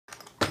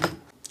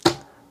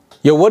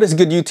Yo, what is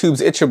good YouTubes?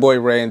 It's your boy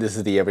Ray and this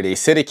is the Everyday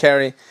City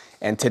Carry.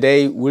 And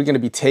today we're going to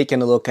be taking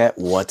a look at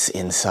what's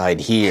inside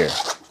here.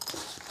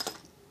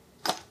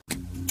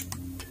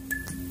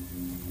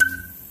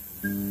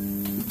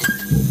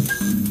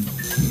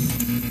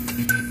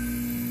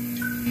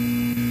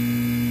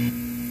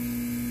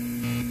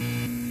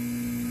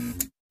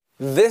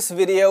 This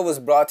video was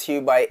brought to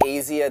you by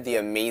Asia The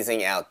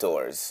Amazing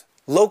Outdoors.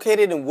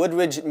 Located in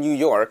Woodridge, New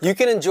York, you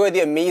can enjoy the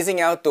amazing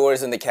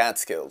outdoors in the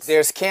Catskills.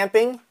 There's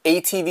camping,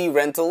 ATV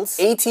rentals,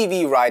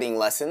 ATV riding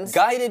lessons,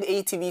 guided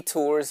ATV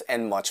tours,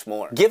 and much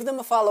more. Give them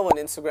a follow on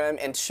Instagram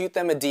and shoot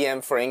them a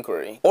DM for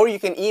inquiry. Or you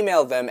can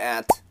email them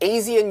at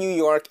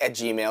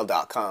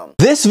asianewyork@gmail.com.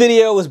 This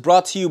video was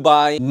brought to you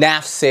by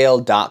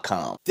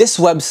Knafsale.com. This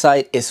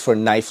website is for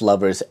knife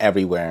lovers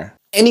everywhere.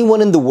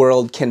 Anyone in the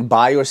world can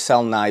buy or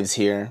sell knives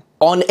here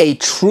on a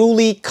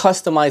truly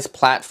customized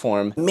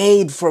platform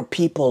made for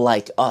people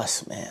like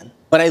us, man.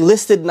 When I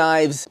listed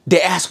knives,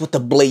 they asked what the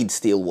blade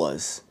steel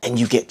was, and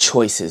you get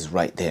choices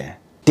right there.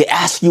 They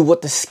ask you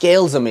what the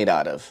scales are made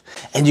out of,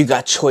 and you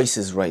got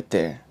choices right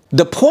there.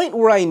 The point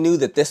where I knew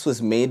that this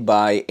was made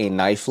by a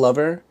knife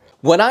lover,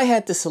 when I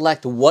had to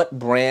select what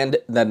brand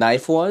the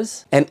knife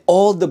was, and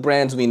all the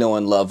brands we know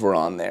and love were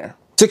on there.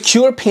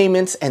 Secure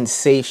payments and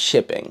safe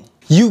shipping.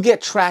 You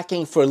get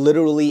tracking for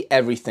literally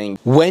everything.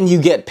 When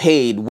you get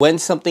paid, when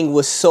something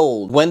was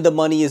sold, when the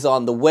money is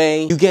on the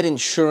way, you get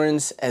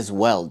insurance as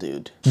well,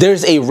 dude.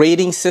 There's a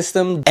rating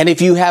system, and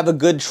if you have a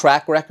good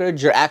track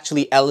record, you're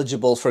actually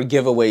eligible for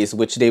giveaways,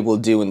 which they will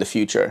do in the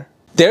future.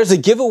 There's a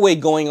giveaway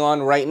going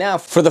on right now.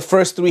 For the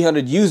first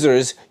 300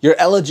 users, you're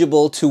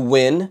eligible to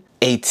win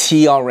a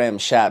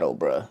TRM Shadow,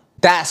 bruh.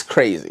 That's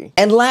crazy.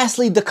 And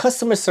lastly, the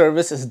customer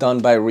service is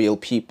done by real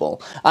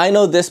people. I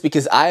know this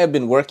because I have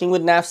been working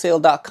with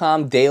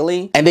Knafsale.com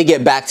daily and they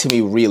get back to me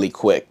really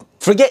quick.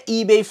 Forget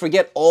eBay,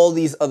 forget all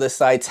these other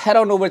sites. Head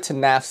on over to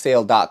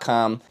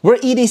Knafsale.com where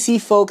EDC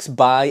folks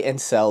buy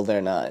and sell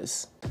their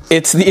knives.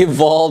 It's the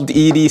Evolved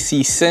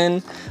EDC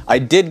SYN. I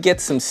did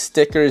get some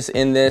stickers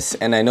in this,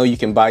 and I know you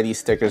can buy these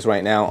stickers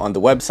right now on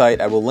the website.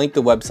 I will link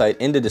the website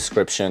in the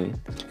description.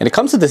 And it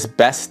comes with this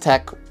Best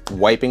Tech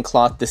wiping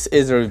cloth. This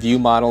is a review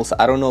model, so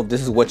I don't know if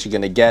this is what you're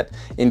gonna get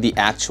in the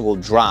actual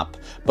drop.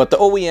 But the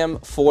OEM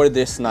for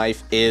this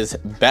knife is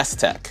Best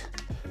Tech.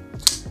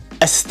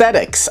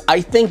 Aesthetics. I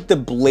think the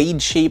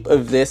blade shape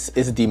of this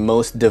is the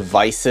most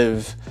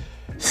divisive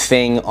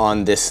thing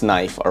on this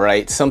knife, all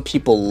right? Some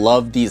people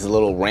love these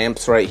little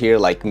ramps right here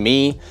like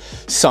me.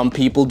 Some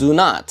people do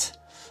not.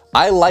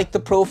 I like the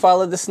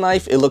profile of this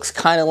knife. It looks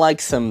kind of like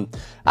some,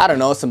 I don't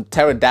know, some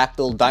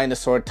pterodactyl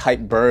dinosaur type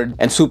bird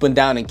and swooping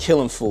down and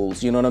killing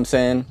fools, you know what I'm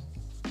saying?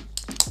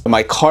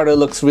 My micarta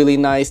looks really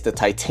nice. The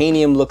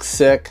titanium looks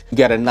sick. You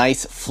got a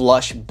nice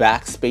flush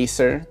back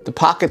spacer. The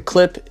pocket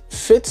clip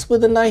fits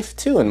with the knife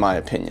too, in my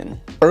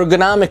opinion.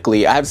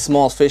 Ergonomically, I have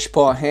small fish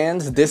paw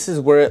hands. This is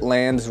where it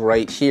lands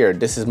right here.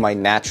 This is my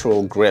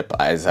natural grip,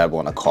 as I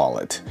want to call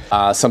it.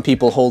 Some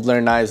people hold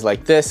their knives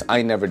like this.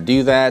 I never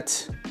do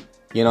that.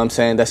 You know what I'm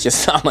saying? That's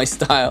just not my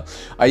style.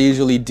 I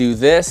usually do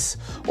this,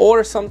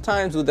 or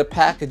sometimes with the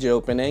package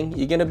opening,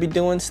 you're gonna be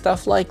doing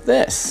stuff like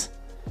this.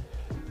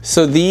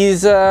 So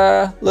these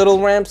little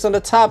ramps on the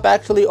top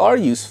actually are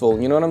useful,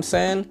 you know what I'm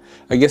saying?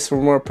 I guess for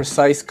more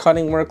precise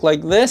cutting work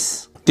like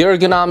this. The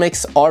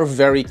ergonomics are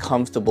very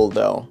comfortable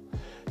though.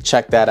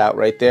 Check that out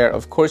right there.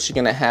 Of course, you're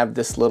gonna have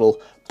this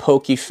little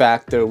pokey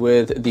factor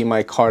with the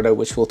micarta,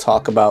 which we'll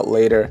talk about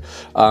later.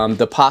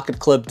 The pocket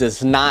clip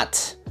does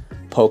not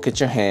poke at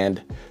your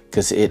hand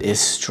because it is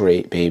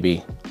straight,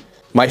 baby.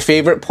 My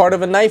favorite part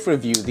of a knife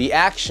review, the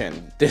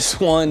action. This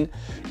one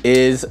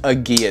is a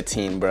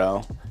guillotine,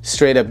 bro.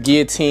 Straight up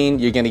guillotine.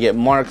 You're gonna get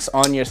marks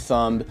on your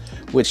thumb,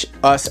 which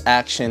us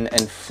action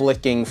and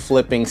flipping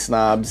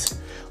snobs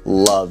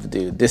love,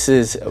 dude. This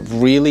is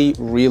really,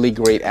 really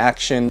great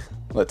action.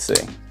 Let's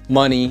see.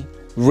 Money.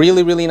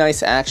 Really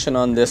nice action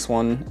on this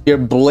one. Your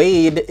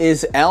blade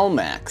is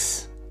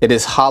Elmax. It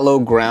is hollow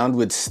ground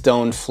with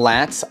stone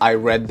flats. I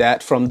read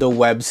that from the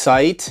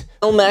website.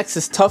 Elmax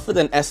is tougher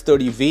than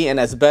S30V and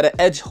has better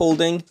edge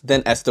holding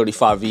than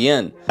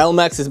S35VN.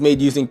 Elmax is made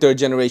using 3rd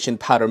generation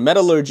powder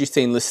metallurgy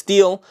stainless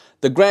steel.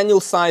 The granule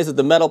size of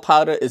the metal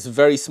powder is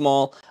very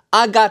small.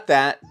 I got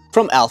that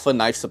from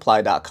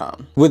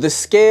alphanifesupply.com. With the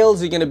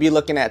scales, you're gonna be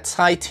looking at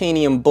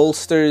titanium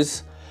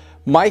bolsters,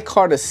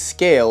 micarta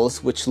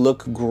scales, which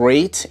look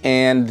great,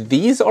 and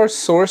these are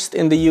sourced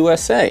in the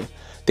USA.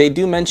 They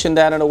do mention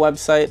that on the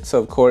website, so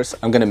of course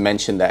I'm gonna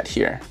mention that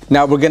here.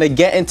 Now we're gonna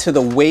get into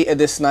the weight of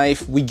this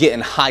knife. We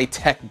getting high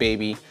tech,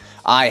 baby.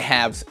 I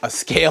have a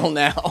scale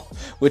now,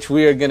 which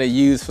we are gonna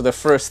use for the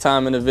first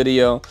time in the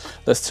video.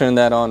 Let's turn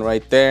that on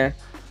right there.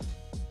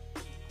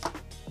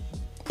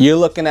 You're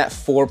looking at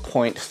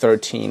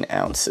 4.13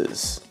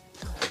 ounces.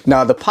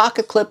 Now the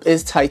pocket clip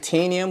is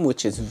titanium,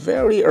 which is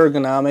very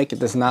ergonomic. It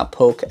does not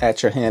poke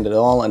at your hand at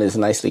all and is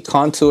nicely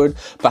contoured.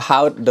 But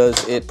how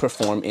does it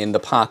perform in the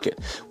pocket?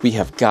 We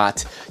have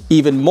got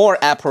even more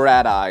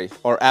apparatus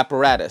or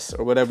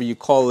whatever you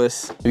call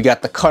this. We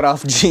got the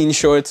cutoff jean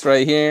shorts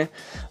right here.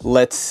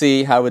 Let's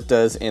see how it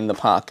does in the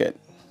pocket.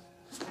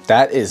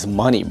 That is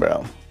money,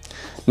 bro.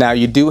 Now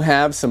you do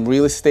have some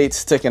real estate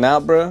sticking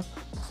out, bro.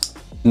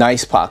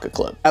 Nice pocket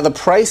clip. Now the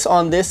price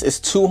on this is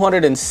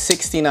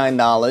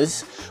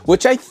 $269,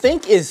 which I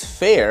think is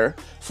fair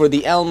for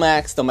the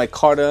L-Max, the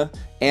micarta,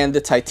 and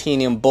the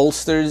titanium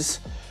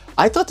bolsters.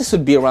 I thought this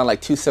would be around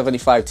like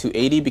 $275,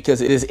 $280 because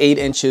it is 8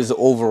 inches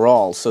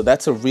overall. So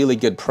that's a really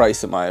good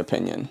price in my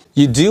opinion.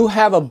 You do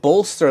have a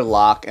bolster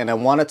lock, and I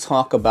want to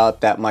talk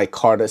about that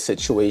micarta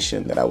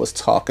situation that I was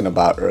talking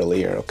about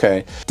earlier,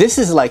 okay? This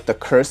is like the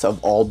curse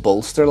of all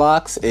bolster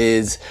locks,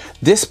 is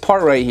this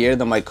part right here,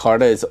 the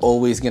micarta, is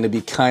always going to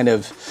be kind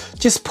of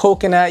just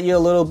poking at you a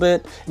little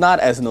bit. Not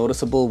as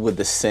noticeable with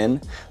the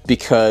SYN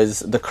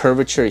because the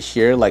curvature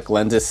here like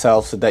lends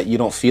itself so that you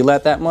don't feel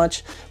that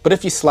much. But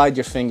if you slide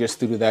your fingers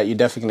through that, you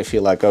definitely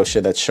feel like, oh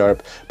shit, that's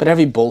sharp. But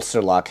every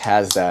bolster lock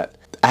has that.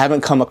 I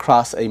haven't come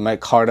across a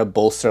micarta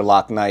bolster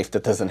lock knife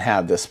that doesn't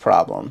have this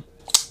problem.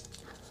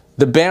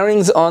 The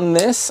bearings on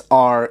this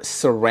are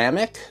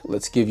ceramic.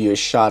 Let's give you a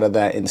shot of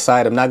that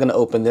inside. I'm not going to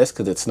open this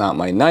because it's not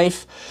my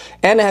knife.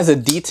 And it has a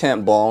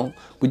detent ball,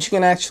 which you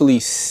can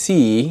actually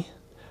see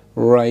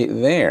right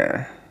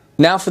there.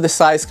 Now for the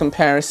size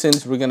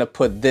comparisons, we're gonna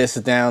put this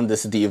down.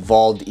 This is the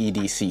Evolved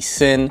EDC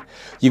SYN.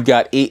 You've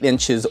got 8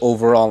 inches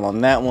overall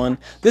on that one.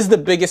 This is the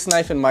biggest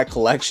knife in my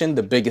collection,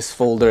 the biggest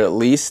folder at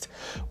least,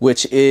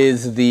 which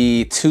is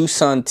the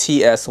Tucson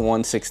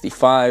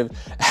TS165.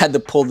 I had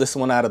to pull this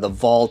one out of the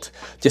vault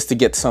just to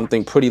get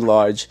something pretty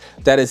large.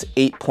 That is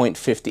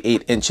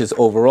 8.58 inches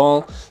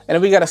overall. And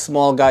then we got a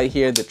small guy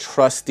here, the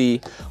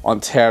trusty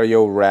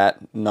Ontario Rat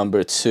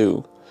number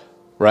 2.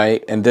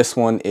 Right? And this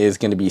one is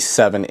going to be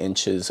 7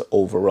 inches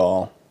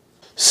overall.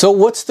 So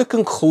what's the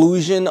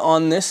conclusion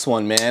on this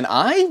one, man?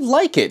 I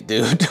like it,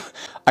 dude.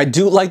 I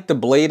do like the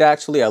blade,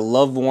 actually. I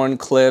love worn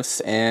cliffs,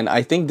 and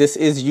I think this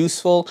is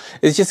useful.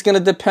 It's just going to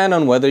depend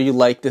on whether you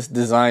like this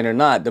design or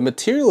not. The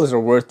materials are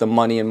worth the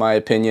money, in my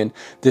opinion.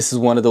 This is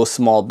one of those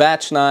small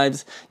batch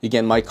knives. You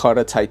get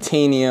micarta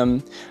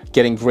titanium,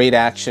 getting great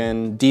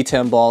action,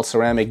 detent ball,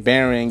 ceramic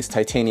bearings,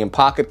 titanium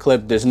pocket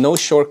clip. There's no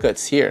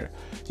shortcuts here.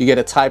 You get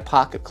a tie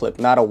pocket clip,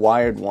 not a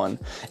wired one.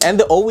 And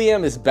the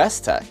OEM is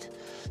Bestech.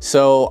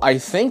 So I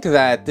think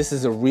that this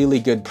is a really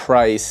good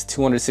price,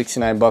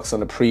 269 bucks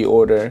on the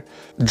pre-order.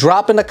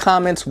 Drop in the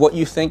comments what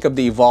you think of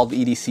the Evolved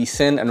EDC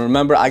SYN. And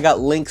remember, I got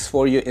links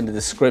for you in the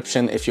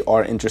description if you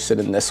are interested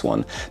in this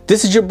one.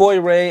 This is your boy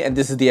Ray, and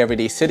this is the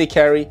Everyday City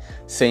Carry,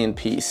 saying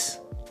peace.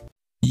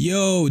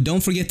 Yo,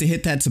 don't forget to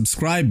hit that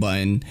subscribe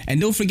button, and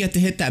don't forget to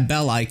hit that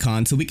bell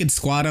icon so we can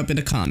squad up in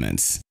the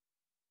comments.